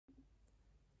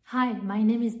Hi, my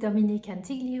name is Dominique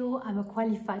Antiglio. I'm a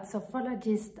qualified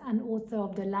sophrologist and author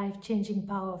of the Life-Changing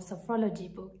Power of Sophrology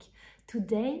book.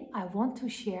 Today, I want to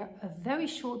share a very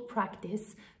short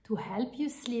practice to help you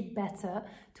sleep better,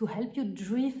 to help you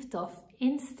drift off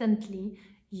instantly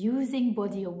using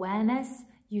body awareness,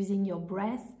 using your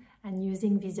breath, and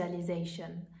using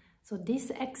visualization. So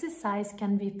this exercise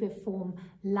can be performed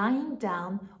lying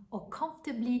down or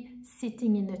comfortably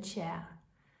sitting in a chair.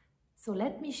 So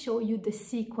let me show you the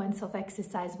sequence of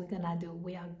exercise we're gonna do.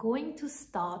 We are going to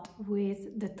start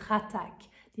with the Tratac.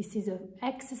 This is an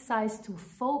exercise to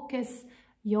focus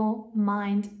your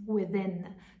mind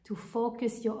within, to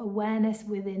focus your awareness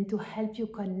within, to help you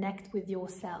connect with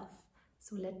yourself.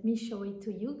 So let me show it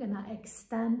to you. Gonna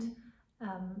extend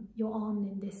your arm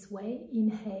in this way.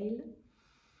 Inhale.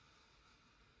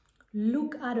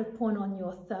 Look at a point on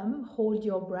your thumb, hold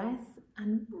your breath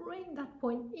and bring that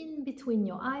point in between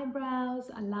your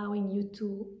eyebrows, allowing you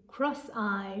to cross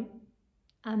eye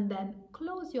and then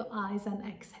close your eyes and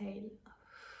exhale.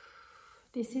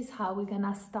 This is how we're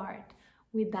gonna start.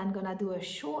 We're then gonna do a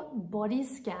short body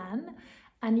scan,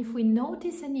 and if we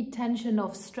notice any tension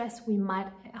of stress we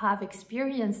might have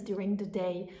experienced during the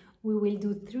day, we will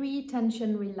do 3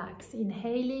 tension relax,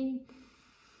 inhaling,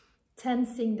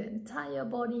 tensing the entire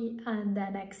body and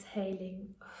then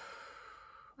exhaling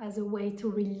as a way to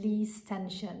release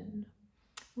tension.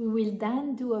 We will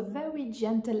then do a very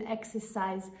gentle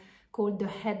exercise called the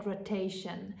head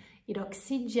rotation. It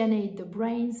oxygenates the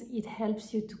brains, it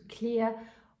helps you to clear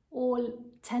all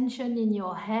tension in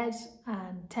your head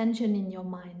and tension in your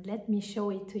mind. Let me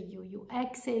show it to you. You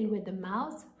exhale with the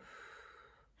mouth,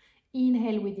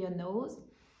 inhale with your nose,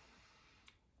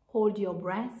 hold your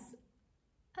breath,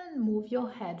 and move your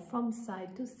head from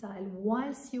side to side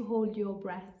whilst you hold your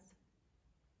breath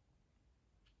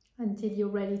until you're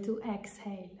ready to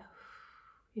exhale.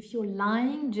 If you're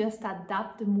lying, just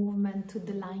adapt the movement to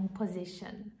the lying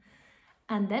position.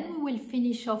 And then we will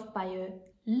finish off by a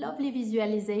lovely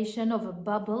visualization of a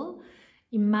bubble,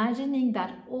 imagining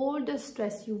that all the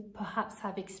stress you perhaps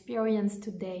have experienced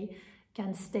today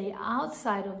can stay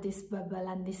outside of this bubble,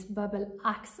 and this bubble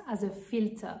acts as a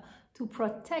filter to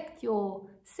protect your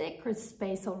sacred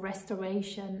space of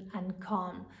restoration and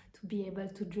calm to be able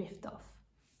to drift off.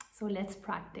 So let's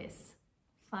practice.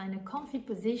 Find a comfy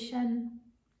position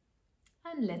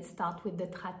and let's start with the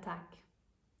Tratac.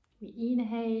 We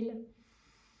inhale,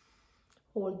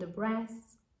 hold the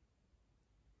breath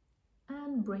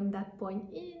and bring that point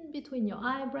in between your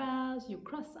eyebrows, you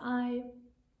cross eye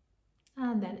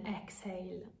and then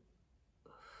exhale.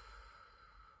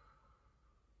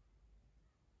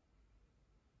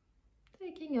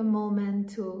 Taking a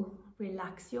moment to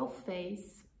relax your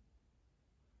face.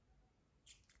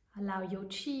 Allow your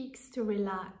cheeks to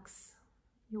relax,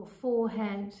 your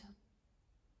forehead.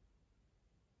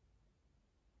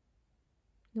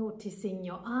 Noticing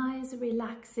your eyes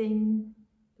relaxing,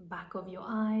 the back of your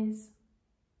eyes,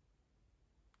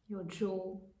 your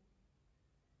jaw.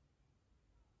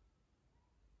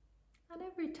 And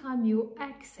every time you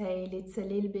exhale, it's a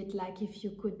little bit like if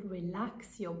you could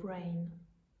relax your brain.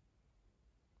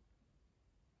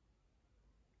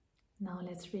 Now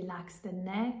let's relax the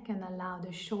neck and allow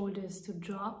the shoulders to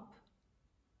drop.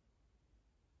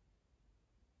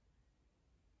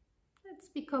 Let's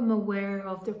become aware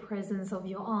of the presence of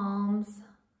your arms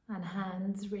and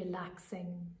hands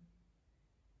relaxing.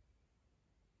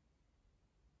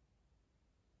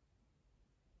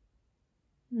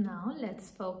 Now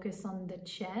let's focus on the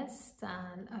chest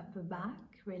and upper back,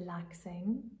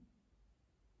 relaxing.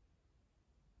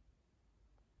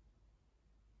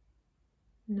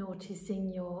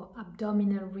 Noticing your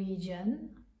abdominal region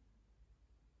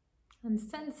and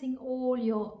sensing all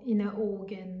your inner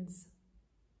organs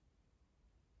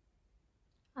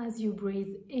as you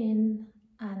breathe in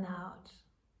and out.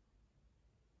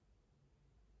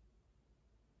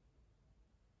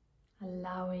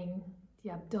 Allowing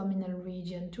the abdominal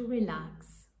region to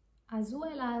relax, as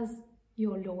well as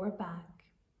your lower back.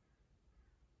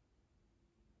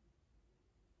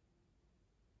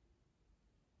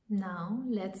 Now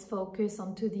let's focus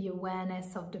onto the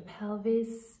awareness of the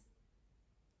pelvis,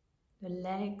 the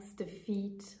legs, the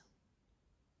feet,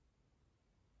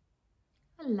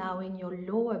 allowing your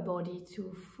lower body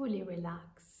to fully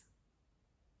relax.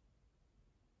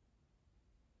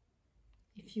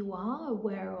 If you are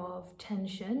aware of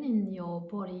tension in your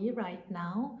body right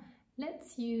now,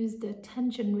 let's use the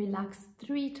tension relax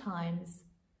 3 times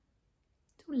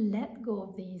to let go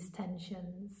of these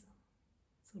tensions.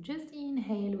 So just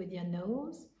inhale with your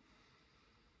nose,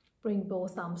 Bring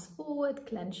both arms forward,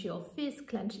 clench your fist,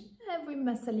 clench every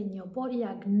muscle in your body,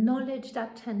 acknowledge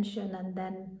that tension and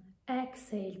then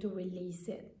exhale to release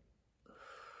it.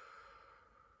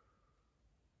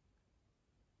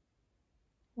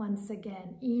 Once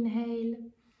again, inhale.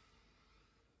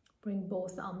 Bring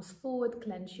both arms forward,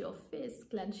 clench your fist,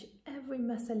 clench every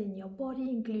muscle in your body,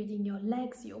 including your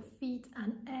legs, your feet,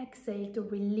 and exhale to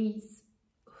release.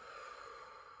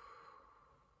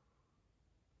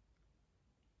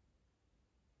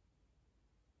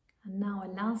 And now a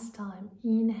last time,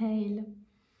 inhale,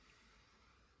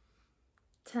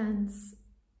 tense,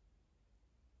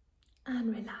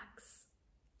 and relax.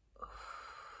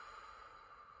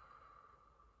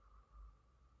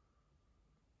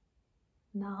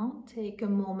 Now take a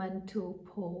moment to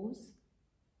pause.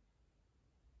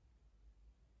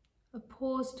 A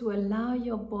pause to allow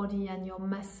your body and your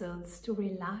muscles to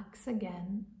relax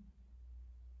again.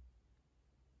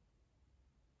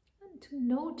 And to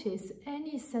notice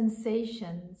any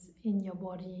sensations in your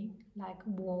body, like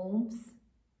warmth,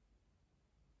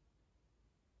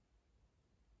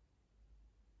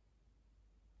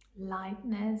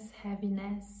 lightness,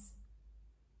 heaviness,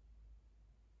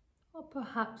 or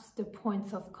perhaps the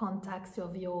points of contact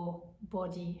of your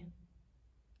body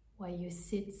where you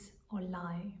sit or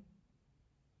lie.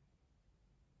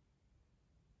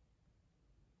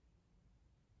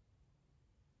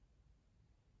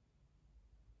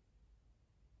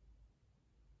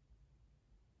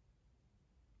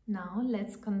 Now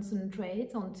let's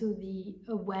concentrate onto the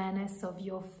awareness of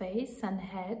your face and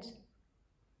head,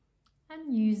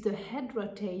 and use the head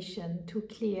rotation to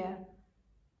clear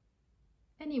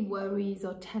any worries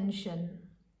or tension.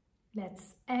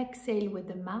 Let's exhale with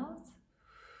the mouth,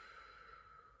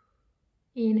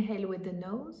 inhale with the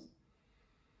nose,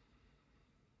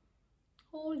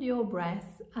 hold your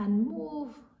breath and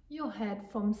move your head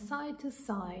from side to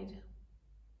side.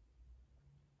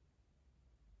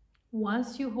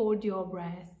 Once you hold your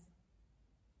breath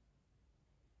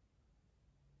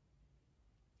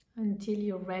until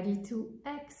you're ready to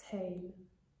exhale.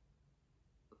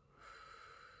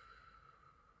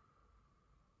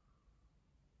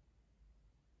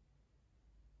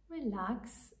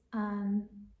 Relax and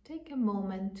take a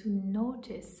moment to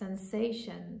notice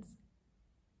sensations,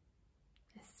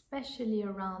 especially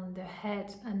around the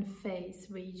head and face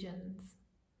regions.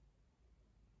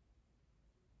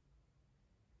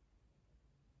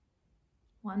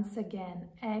 Once again,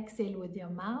 exhale with your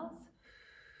mouth,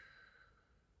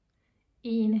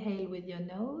 inhale with your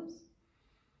nose,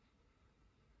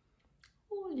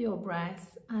 hold your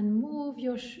breath and move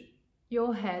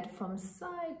your head from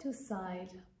side to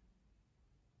side.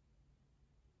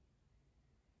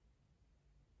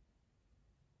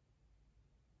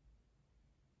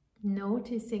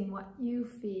 Noticing what you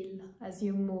feel as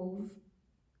you move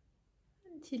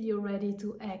until you're ready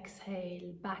to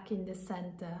exhale back in the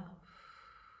center.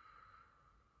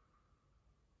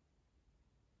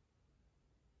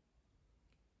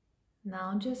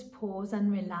 Now just pause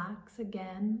and relax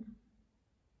again.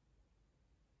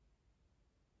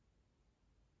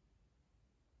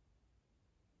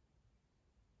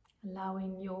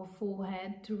 Allowing your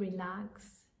forehead to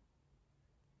relax,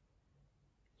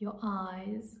 your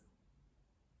eyes,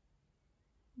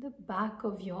 the back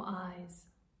of your eyes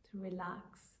to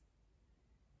relax.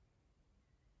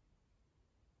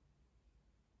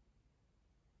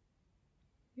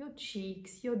 Your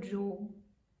cheeks, your jaw.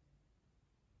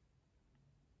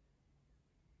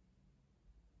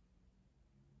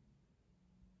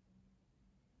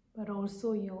 But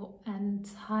also your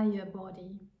entire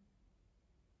body.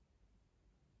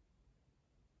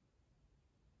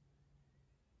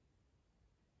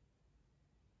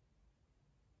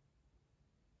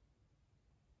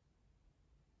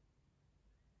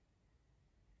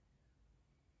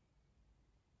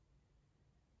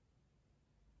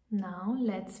 Now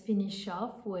let's finish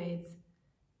off with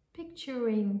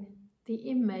picturing the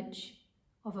image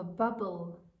of a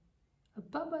bubble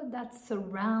that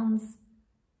surrounds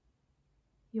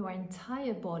your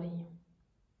entire body.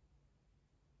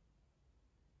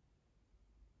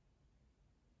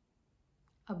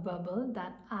 A bubble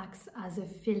that acts as a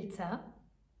filter,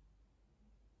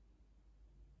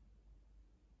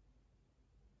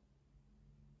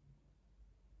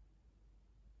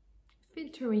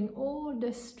 filtering all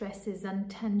the stresses and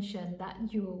tension that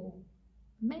you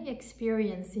may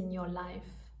experience in your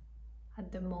life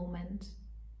at the moment.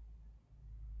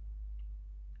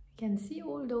 You can see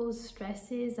all those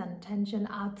stresses and tension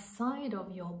outside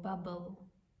of your bubble,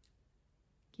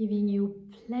 giving you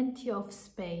plenty of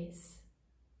space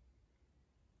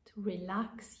to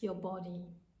relax your body.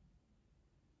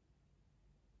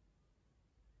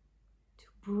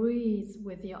 breathe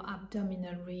with your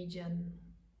abdominal region.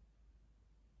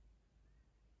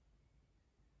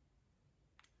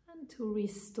 And to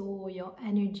restore your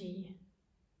energy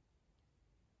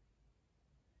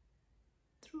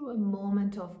through a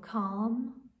moment of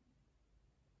calm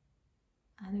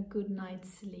and a good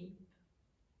night's sleep.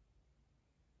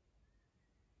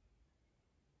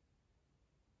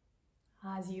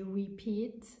 As you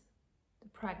repeat the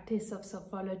practice of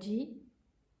sophrology,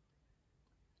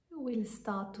 you will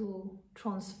start to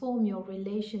transform your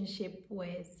relationship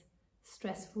with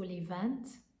stressful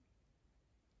events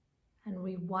and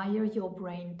rewire your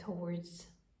brain towards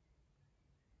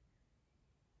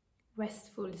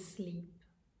restful sleep.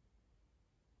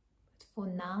 But for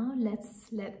now, let's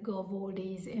let go of all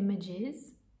these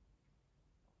images.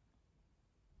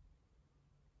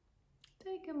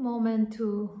 Take a moment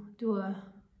to do an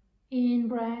in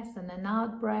breath and an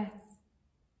out breath.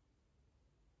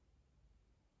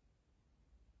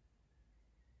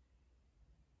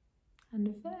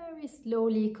 And very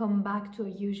slowly come back to a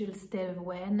usual state of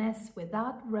awareness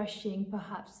without rushing,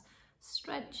 perhaps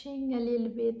stretching a little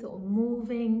bit or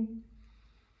moving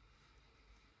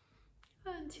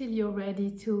until you're ready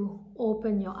to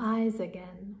open your eyes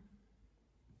again.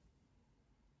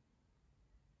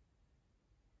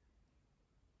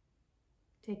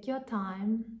 Take your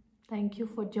time. Thank you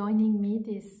for joining me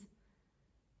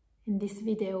in this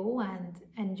video and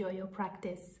enjoy your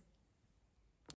practice.